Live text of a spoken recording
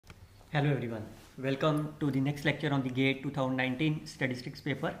Hello everyone, welcome to the next lecture on the GATE 2019 statistics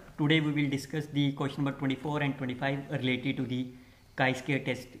paper. Today we will discuss the question number 24 and 25 related to the chi-square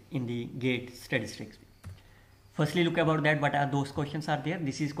test in the GATE statistics. Firstly, look about that, what are those questions are there.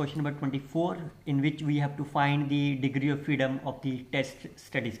 This is question number 24, in which we have to find the degree of freedom of the test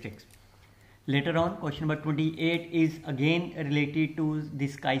statistics. Later on, question number 28 is again related to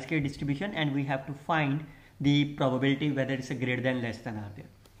this chi-square distribution, and we have to find the probability whether it's a greater than, less than are there.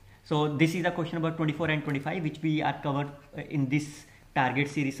 So this is the question number 24 and 25 which we are covered in this target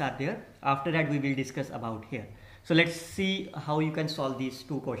series are there. After that we will discuss about here. So let's see how you can solve these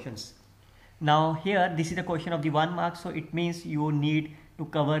two questions. Now here this is a question of the 1 mark, so it means you need to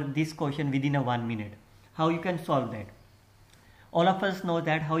cover this question within a 1 minute. How you can solve that? All of us know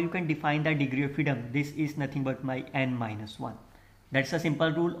that how you can define the degree of freedom. This is nothing but my n minus 1. That's a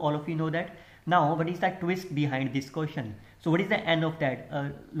simple rule, all of you know that. Now what is the twist behind this question? So what is the n of that?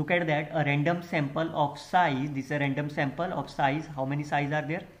 Look at that, a random sample of size, this is a random sample of size, how many size are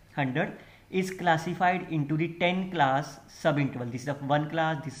there? 100, is classified into the 10 class subinterval. This is the 1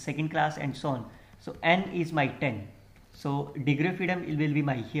 class, this is 2nd class and so on. So n is my 10. So degree of freedom will be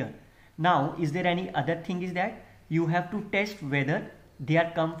my here. Now is there any other thing is that you have to test whether they are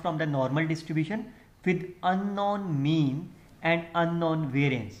come from the normal distribution with unknown mean and unknown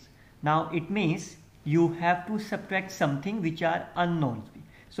variance. Now it means you have to subtract something which are unknown.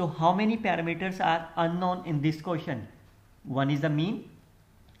 So how many parameters are unknown in this question? One is the mean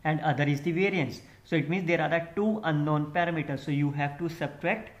and other is the variance. So it means there are the two unknown parameters. So you have to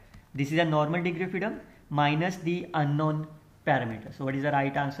subtract, this is a normal degree of freedom minus the unknown parameter. So what is the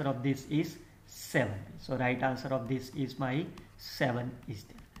right answer of this is 7. So right answer of this is my 7 is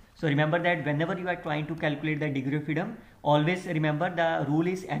there. So remember that whenever you are trying to calculate the degree of freedom, always remember the rule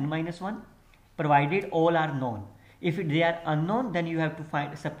is n minus 1. Provided all are known. If they are unknown, then you have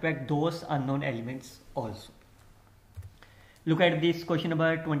to subtract those unknown elements also. Look at this question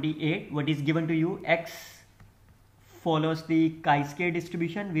number 28. What is given to you? X follows the chi-square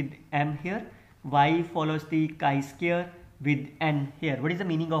distribution with m here. Y follows the chi-square with n here. What is the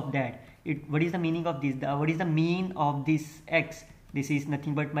meaning of that? What is the meaning of this? What is the mean of this x? This is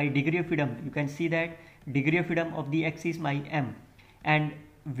nothing but my degree of freedom. You can see that degree of freedom of the x is my m, and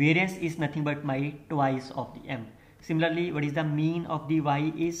variance is nothing but my twice of the m. Similarly, what is the mean of the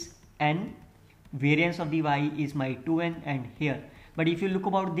y is n, variance of the y is my 2n, and here. But if you look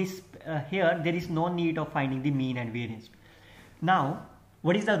about this here, there is no need of finding the mean and variance. Now,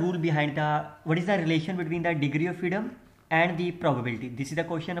 what is the rule behind what is the relation between the degree of freedom and the probability? This is the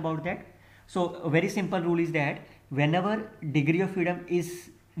question about that. So a very simple rule is that whenever degree of freedom is,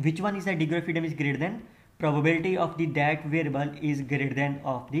 which one is the degree of freedom is greater than, probability of that variable is greater than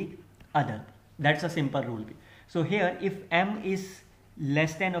of the other. That's a simple rule. So here if m is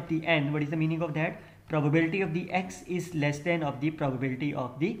less than of the n, what is the meaning of that? Probability of the x is less than of the probability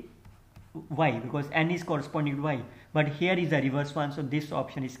of the y, because n is corresponding to y. But here is the reverse one, so this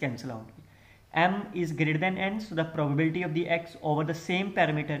option is cancelled out. M is greater than n, so the probability of the x over the same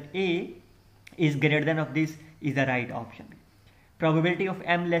parameter a is greater than of this is the right option. Probability of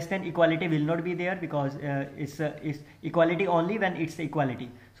m less than, equality will not be there, because it's equality only when it's equality.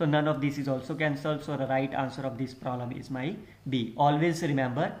 So none of this is also cancelled. So the right answer of this problem is my B. Always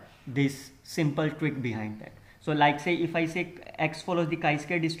remember this simple trick behind that. So like say if I say x follows the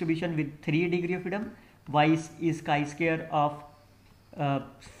chi-square distribution with 3 degree of freedom, y is chi-square of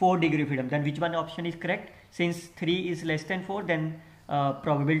 4 degree of freedom, then which one option is correct? Since 3 is less than 4, then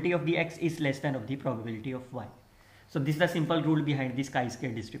probability of the x is less than of the probability of y. So this is the simple rule behind this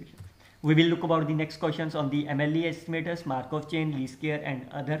chi-square distribution. We will look about the next questions on the MLE estimators, Markov chain, least square and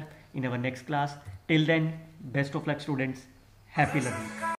other in our next class. Till then, best of luck students. Happy learning.